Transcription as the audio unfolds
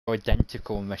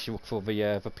identical unless you look for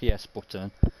the PS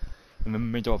button in the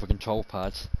middle of the control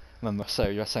pad, and then so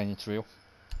you're saying it's real.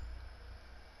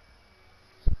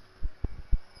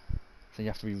 So you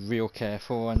have to be real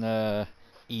careful on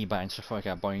eBay and stuff like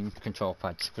that buying control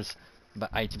pads, because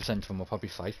about 80% of them are probably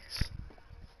fakes.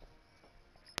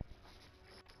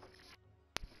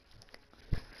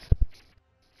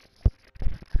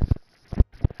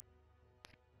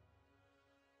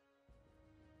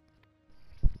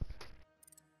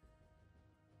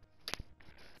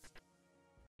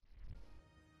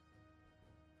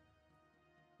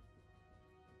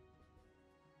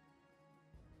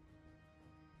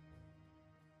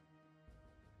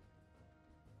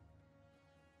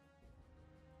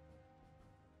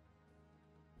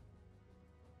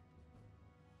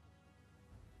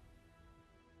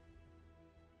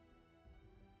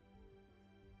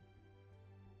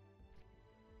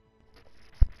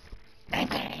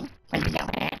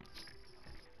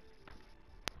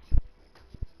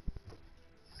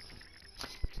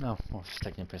 No, I was just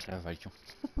taking a piss out of Rachel.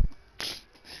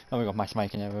 Oh, we got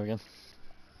matchmaking over again.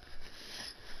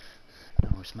 No,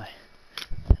 it's me.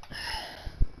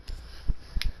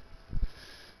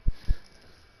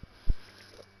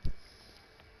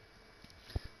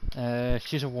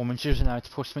 She's a woman, she doesn't know how to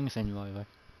push things anyway.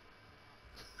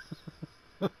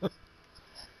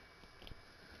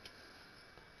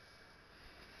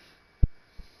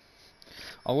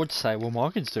 I would say, well,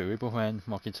 my kids do it, but when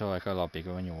my kids are like a lot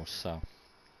bigger than yours, so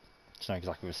it's not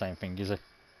exactly the same thing, is it?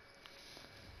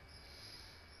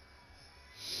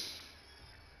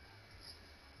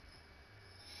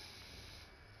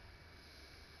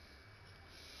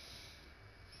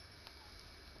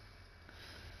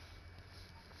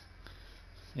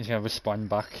 He's gonna respond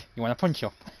back. You wanna punch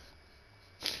up?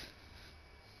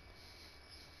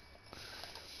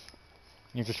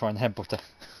 You just try and headbutt her.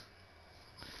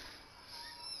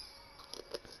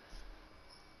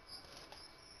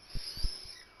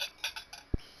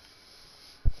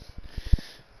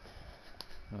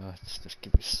 Let's just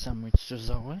give you a sandwich to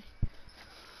Zoe.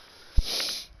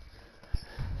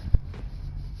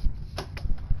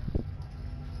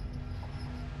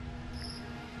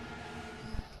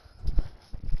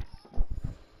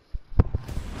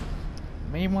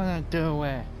 Me wanna do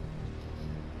it.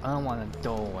 I wanna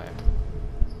do it.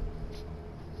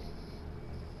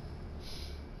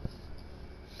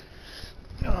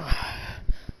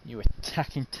 You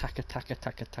attacking tacker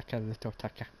little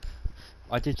tacker.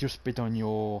 I did just bid on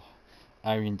your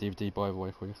Alien DVD by the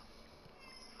way for you.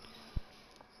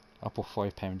 I put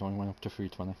 £5 on, went up to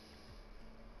 £3.20.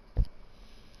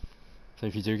 So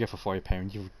if you do get for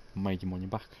 £5, you've made your money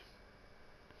back.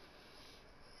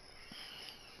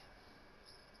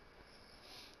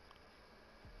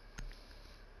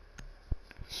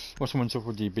 Well, someone's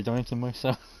already bid on it anyway,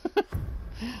 so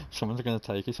someone's gonna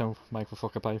take it, so make the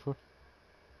fucker pay for it.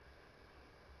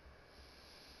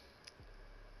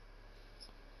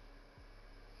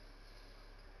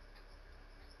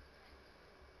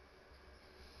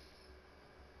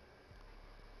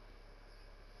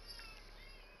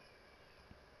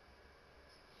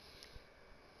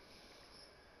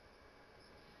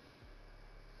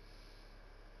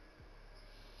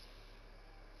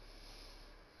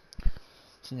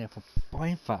 So yeah, for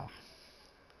buying that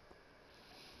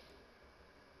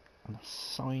and a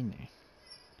sign it,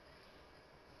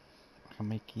 I can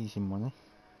make easy money.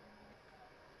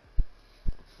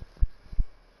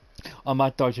 I'm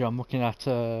at Dodgy, I'm looking at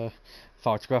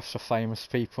photographs of famous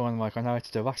people and like I know how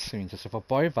to do that soon. So if I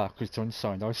buy that because it's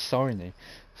unsigned, I sign it,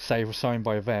 say it was signed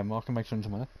by them, I can make tons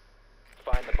of money.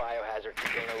 Find the biohazard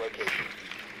container location.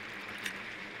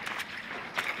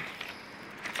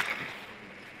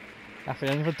 At the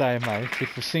end of the day, mate,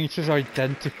 if the signature's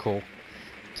identical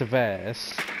to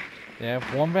theirs, yeah,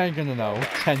 one they're gonna know,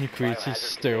 technically is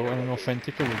still an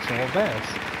authentic original of theirs.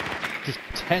 Just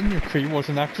technically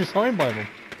wasn't actually signed by them.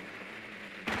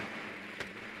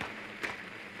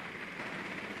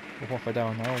 But what they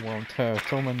don't know won't hurt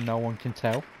them and no one can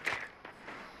tell.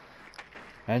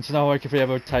 And it's not like if we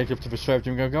ever take it up to the server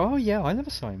and go, oh yeah, I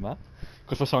never signed that.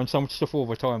 Because we sign so much stuff all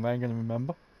the time, they ain't gonna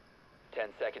remember. 10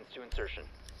 seconds to insertion.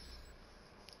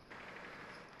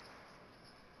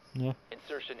 Yeah.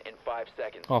 Insertion in 5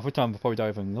 seconds. Half the time they probably don't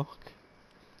even look.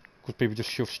 Because people just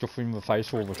shove stuff in the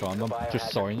face all the time. I'm just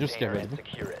sign, just get rid of it.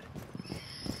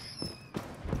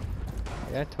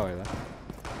 Yeah, Tyler.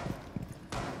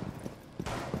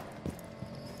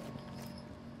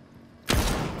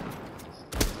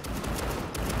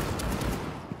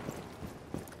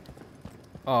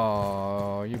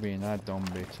 Oh, you being that dumb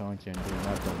bitch, aren't you? And doing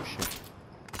that dumb shit.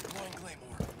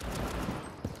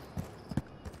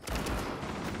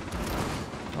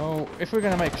 Oh, if we're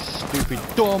gonna make stupid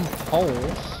dumb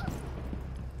holes,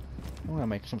 I'm gonna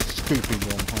make some stupid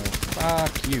dumb holes.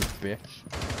 Fuck you, bitch.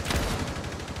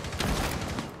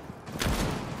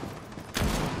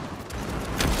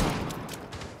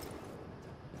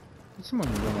 Did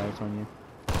someone run out on you?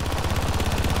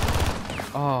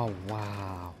 Oh,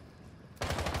 wow.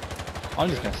 I'm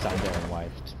just gonna stand there and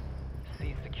wait.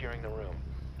 Cease securing the room.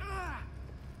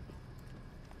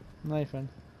 Nathan.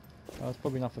 Oh, that's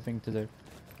probably not the thing to do.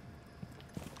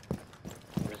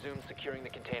 Resume securing the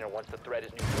container once the threat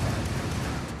is neutralized.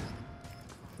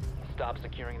 Stop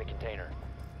securing the container.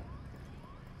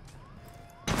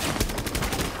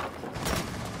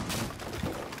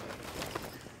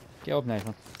 Get up,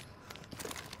 Nathan.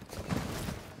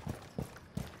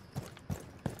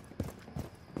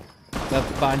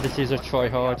 That bandit is a try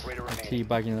hard.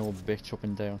 Teabagging a little bitch up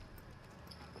and down.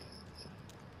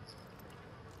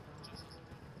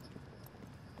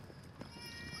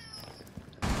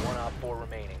 One op 4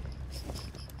 remaining.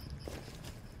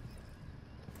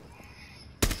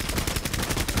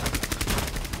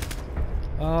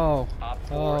 Oh. Op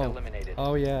 4 Oh. eliminated.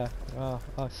 Oh yeah. Oh,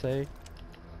 I see.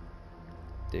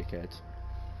 Dickhead.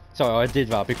 Sorry, I did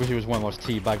that because he was one of those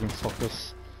teabagging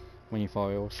fuckers when he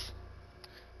fires.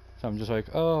 So I'm just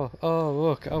like, oh,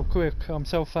 look, oh quick, I'm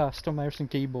so fast on mouse and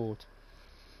keyboard.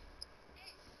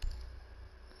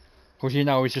 Because you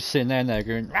know he's just sitting there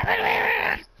going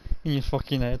in his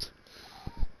fucking head.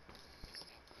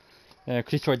 Yeah,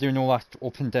 because he tried doing all that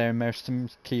up and down mouse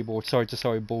and keyboard, side to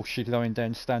side bullshit, lying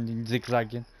down, standing,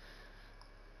 zigzagging.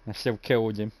 I still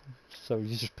killed him, so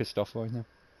he's just pissed off right now.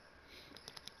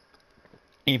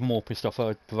 Even more pissed off,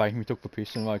 providing we took the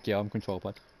piece and like, yeah, I'm control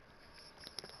pad.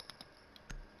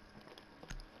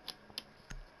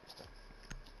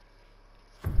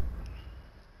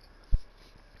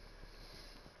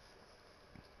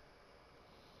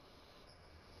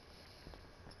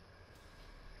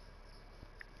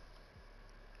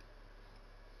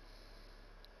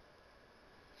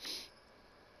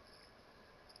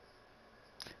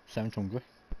 Sounds hungry.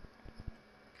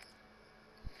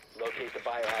 Locate the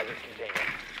biohazard container.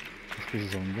 Because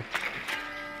he's hungry.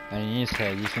 And in his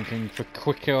head he's thinking, the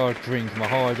quicker I drink, the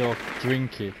harder I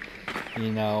drink it,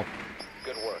 you know,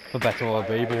 Good work. the better I'll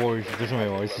be, but what he doesn't Biohazard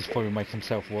realise he's probably making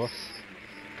himself worse.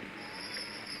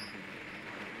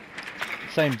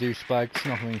 Same douchebag, it's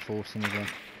not reinforcing again.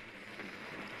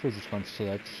 We're just going to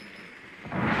select.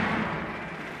 Now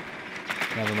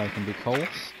they're making big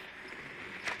holes.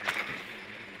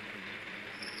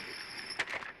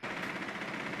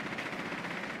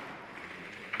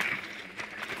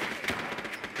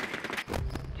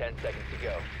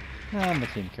 And the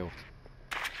team killed.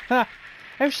 Ha!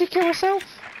 How did she kill herself?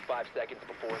 5 seconds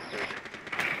before insertion.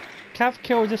 Cav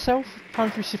killed herself.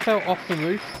 Apparently she fell off the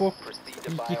roof, but Proceed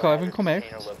to you can't even biohazard come out.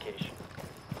 container location.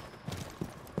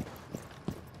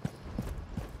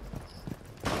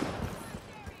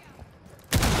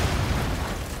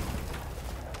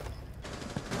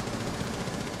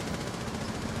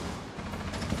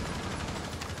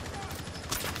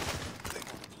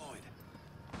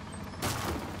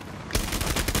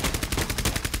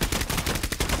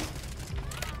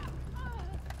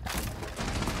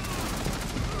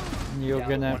 You're Down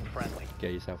to gonna one friendly.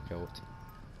 get yourself killed.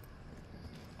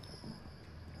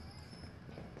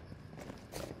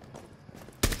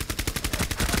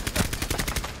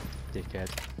 Dickhead.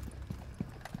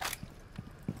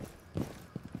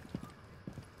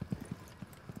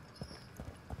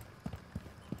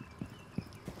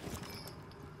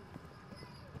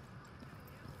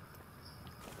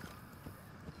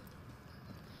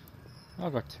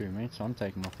 I've got 2 minutes, so I'm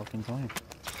taking my fucking time.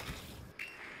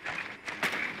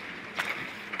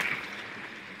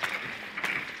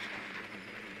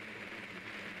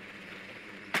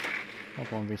 I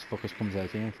hope one of these fuckers comes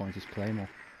out here and finds his claymore.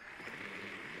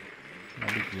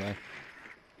 That'd be great.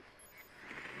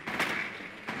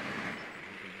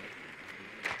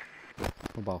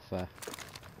 What about fair?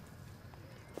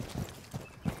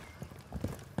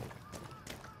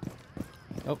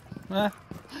 Oh, ah!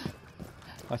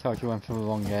 I thought you went for the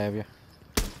wrong area.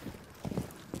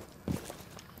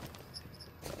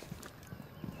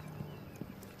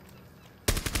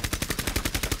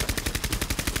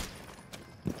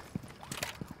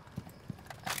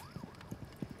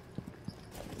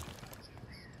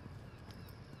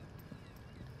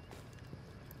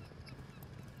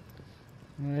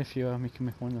 If you me can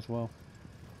make one as well.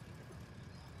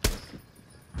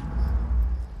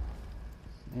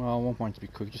 Well, I won't want to be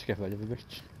quick, just get rid of the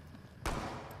bitch.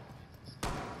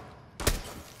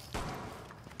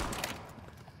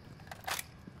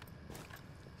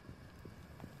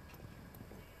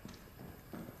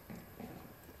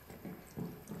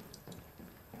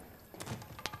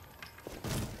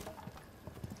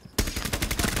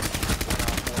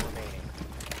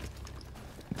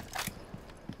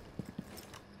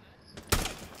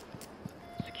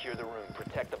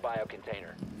 bio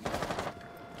container.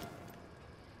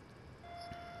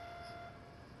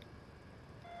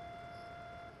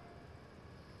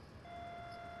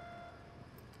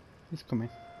 He's coming.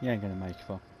 He ain't gonna make it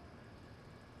far.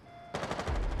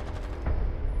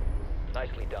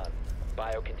 Nicely done.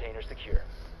 Bio container secure.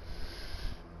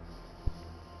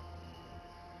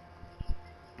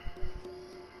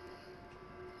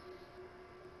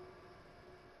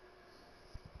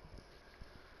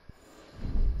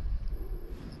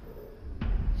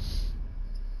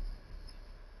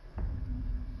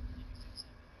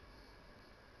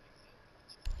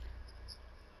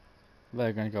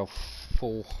 They're gonna go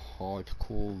full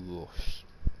hardcore rush.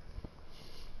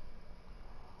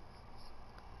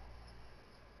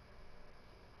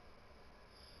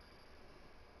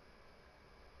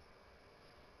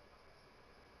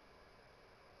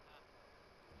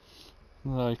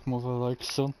 Like mother, like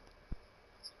son.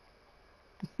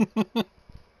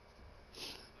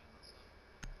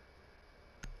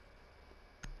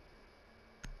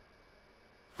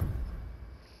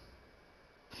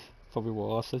 Probably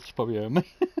what I said, she probably heard me.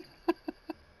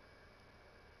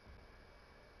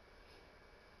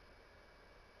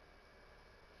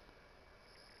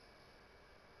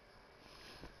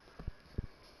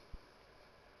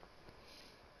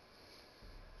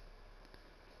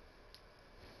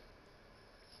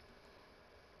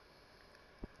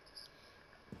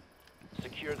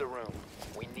 Secure the room.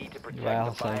 We need to protect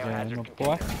Well, the say again, biohazard my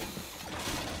boy. container.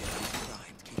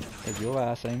 If your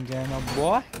ass ain't getting no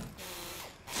boy.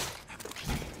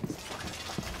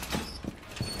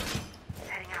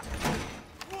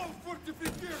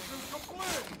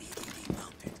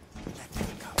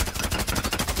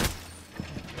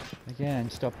 Again,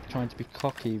 stop trying to be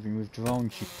cocky even with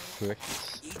drones, you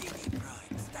pricks.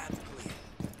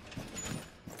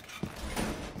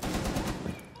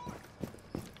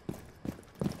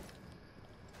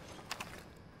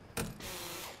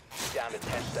 Down to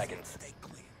 10 seconds.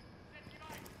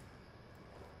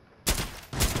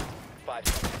 5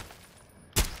 seconds.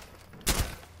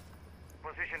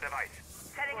 Position device.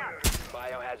 Setting up.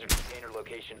 Biohazard container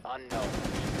location unknown.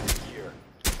 Secure.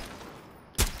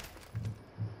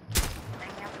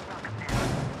 Laying out the welcome mat.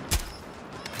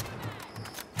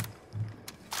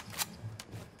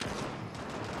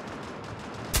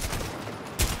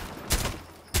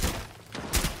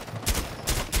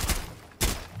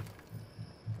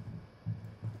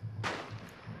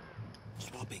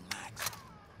 Swapping max.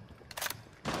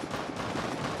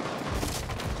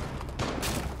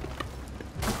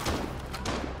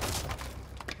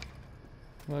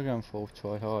 We're going full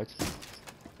try hard.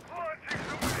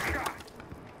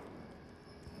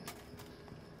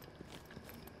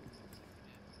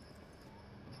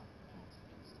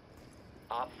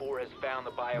 Op 4 has found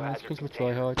the That's biohazard because we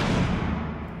try container. hard.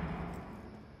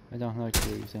 I don't like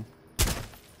losing.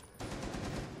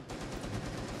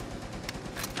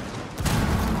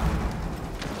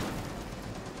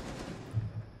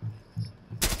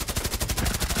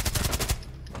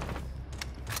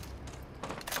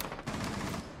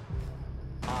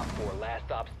 Op 4, last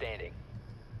stop standing.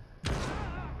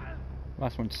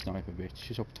 Last one to sniper bitch,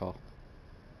 she's up top.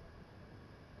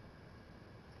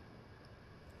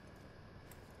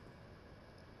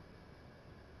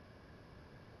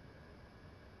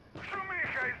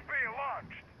 Sumisha is being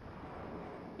launched.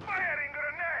 Firing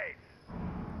grenades.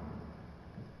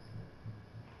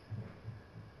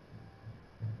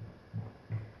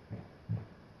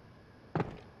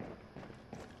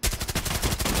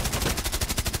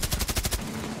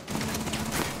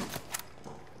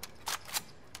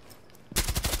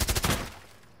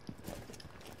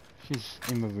 She's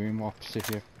in the room opposite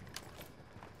here.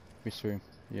 This room.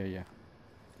 Yeah, yeah.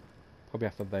 Probably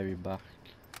at the very back.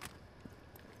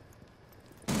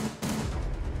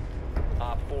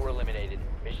 Op 4 eliminated.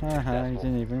 Mission Haha, he successful.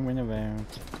 didn't even win a round.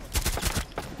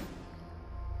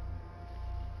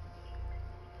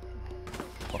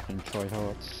 Fucking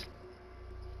tryhards.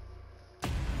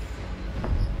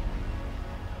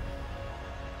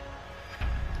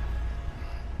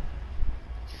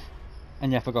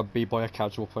 And yeah, I got beat by a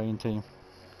casual playing team.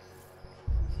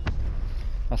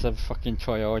 I said fucking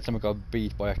tryhards and we got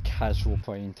beat by a casual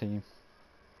playing team.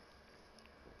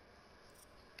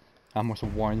 I must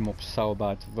have wind them up so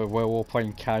bad. We're all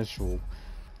playing casual,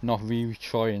 not really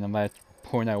trying, and they're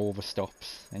pulling out all the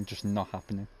stops and just not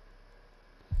happening.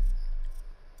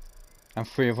 And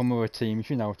 3 of them were a team, if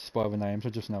you notice by the names, I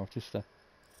just noticed that.